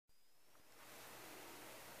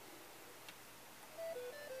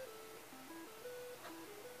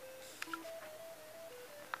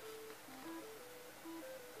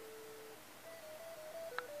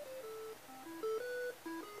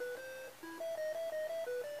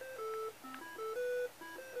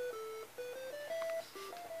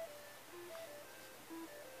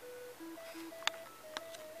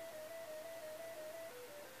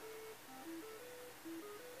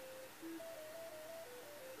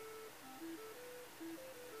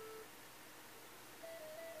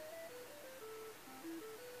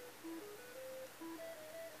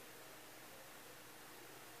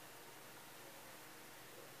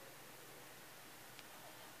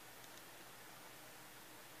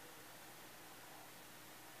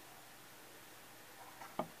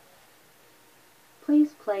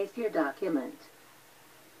Place your document.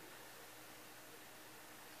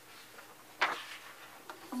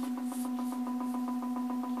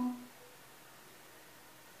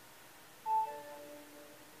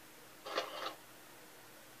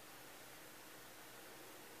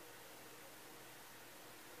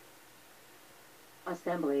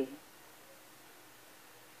 Assembly.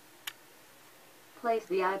 Place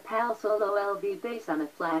the iPal Solo LV base on a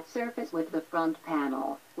flat surface with the front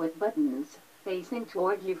panel, with buttons facing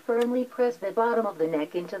toward you. Firmly press the bottom of the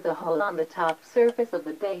neck into the hole on the top surface of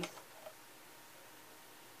the base.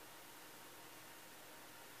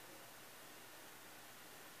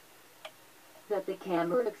 That the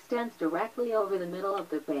camera extends directly over the middle of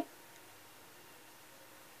the base.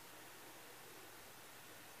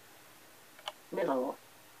 Middle.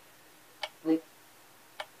 Width.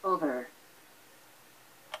 Over.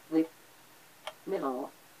 Width. Middle.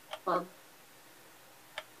 Of.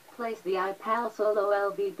 Place the iPal Solo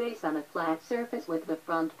LV base on a flat surface with the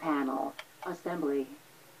front panel. Assembly.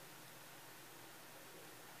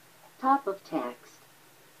 Top of text.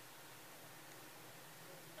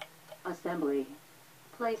 Assembly.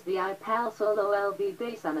 Place the iPal Solo LV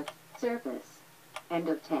base on a surface. End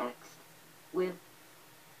of text. With.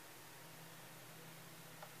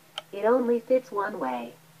 It only fits one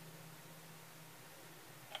way.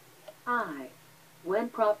 When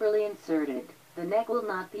properly inserted, the neck will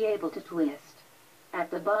not be able to twist. At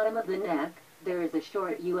the bottom of the neck, there is a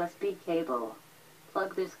short USB cable.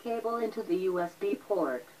 Plug this cable into the USB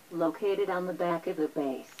port, located on the back of the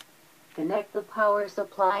base. Connect the power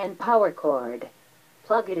supply and power cord.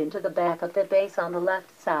 Plug it into the back of the base on the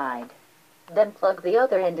left side. Then plug the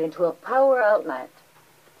other end into a power outlet.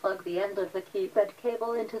 Plug the end of the keypad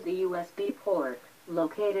cable into the USB port,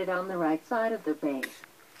 located on the right side of the base.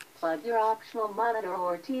 Plug your optional monitor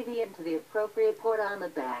or TV into the appropriate port on the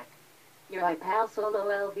back. Your iPal Solo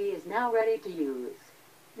LV is now ready to use.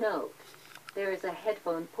 Note: there is a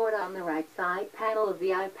headphone port on the right side panel of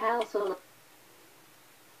the iPal Solo.